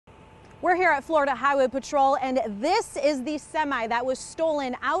We're here at Florida Highway Patrol, and this is the semi that was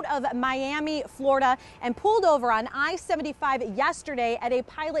stolen out of Miami, Florida, and pulled over on I-75 yesterday at a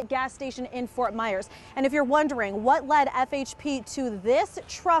Pilot gas station in Fort Myers. And if you're wondering what led FHP to this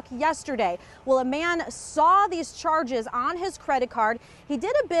truck yesterday, well, a man saw these charges on his credit card. He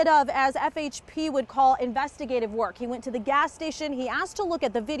did a bit of, as FHP would call, investigative work. He went to the gas station. He asked to look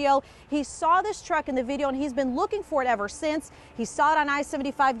at the video. He saw this truck in the video, and he's been looking for it ever since. He saw it on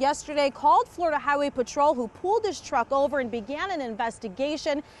I-75 yesterday, called Florida Highway Patrol, who pulled his truck over and began an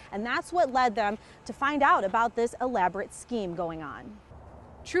investigation, and that's what led them to find out about this elaborate scheme going on.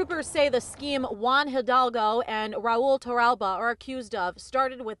 Troopers say the scheme Juan Hidalgo and Raul Torralba are accused of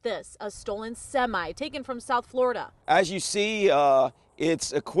started with this, a stolen semi taken from South Florida. As you see,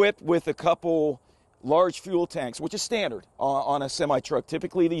 it's equipped with a couple large fuel tanks, which is standard on a semi-truck.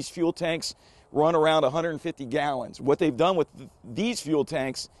 Typically, these fuel tanks run around 150 gallons. What they've done with these fuel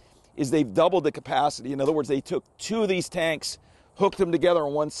tanks is they've doubled the capacity. In other words, they took two of these tanks, hooked them together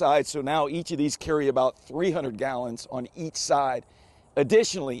on one side, so now each of these carry about 300 gallons on each side.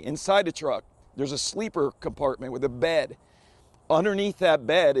 Additionally, inside the truck, there's a sleeper compartment with a bed. Underneath that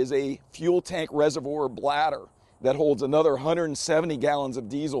bed is a fuel tank reservoir bladder that holds another 170 gallons of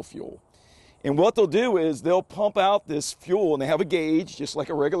diesel fuel. And what they'll do is they'll pump out this fuel, and they have a gauge, just like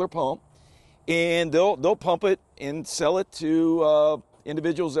a regular pump, and they'll pump it and sell it to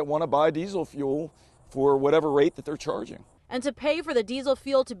individuals that want to buy diesel fuel for whatever rate that they're charging. And to pay for the diesel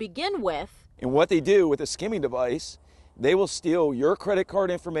fuel to begin with. And what they do with a skimming device, they will steal your credit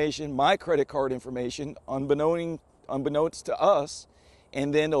card information, my credit card information, unbeknownst to us,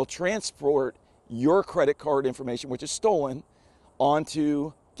 and then they'll transport your credit card information, which is stolen,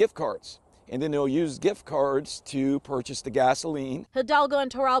 onto gift cards. And then they'll use gift cards to purchase the gasoline. Hidalgo and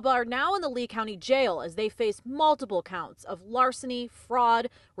Torralba are now in the Lee County Jail as they face multiple counts of larceny, fraud,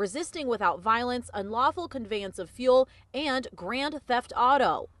 resisting without violence, unlawful conveyance of fuel, and grand theft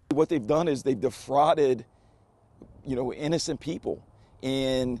auto. What they've done is they've defrauded, innocent people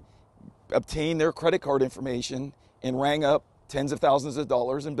and obtained their credit card information and rang up tens of thousands of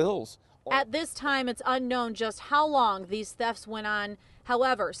dollars in bills. At this time, it's unknown just how long these thefts went on.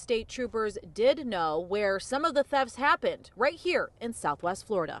 However, state troopers did know where some of the thefts happened, right here in Southwest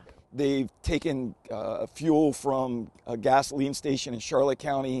Florida. They've taken fuel from a gasoline station in Charlotte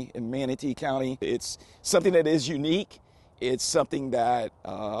County and Manatee County. It's something that is unique. It's something that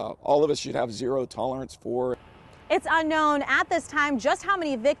all of us should have zero tolerance for. It's unknown at this time just how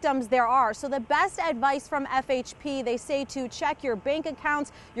many victims there are. So the best advice from FHP, they say to check your bank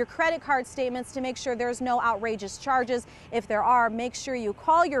accounts, your credit card statements to make sure there's no outrageous charges. If there are, make sure you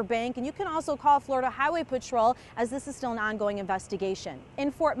call your bank, and you can also call Florida Highway Patrol as this is still an ongoing investigation. In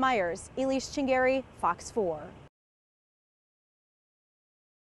Fort Myers, Elise Chingari, Fox 4.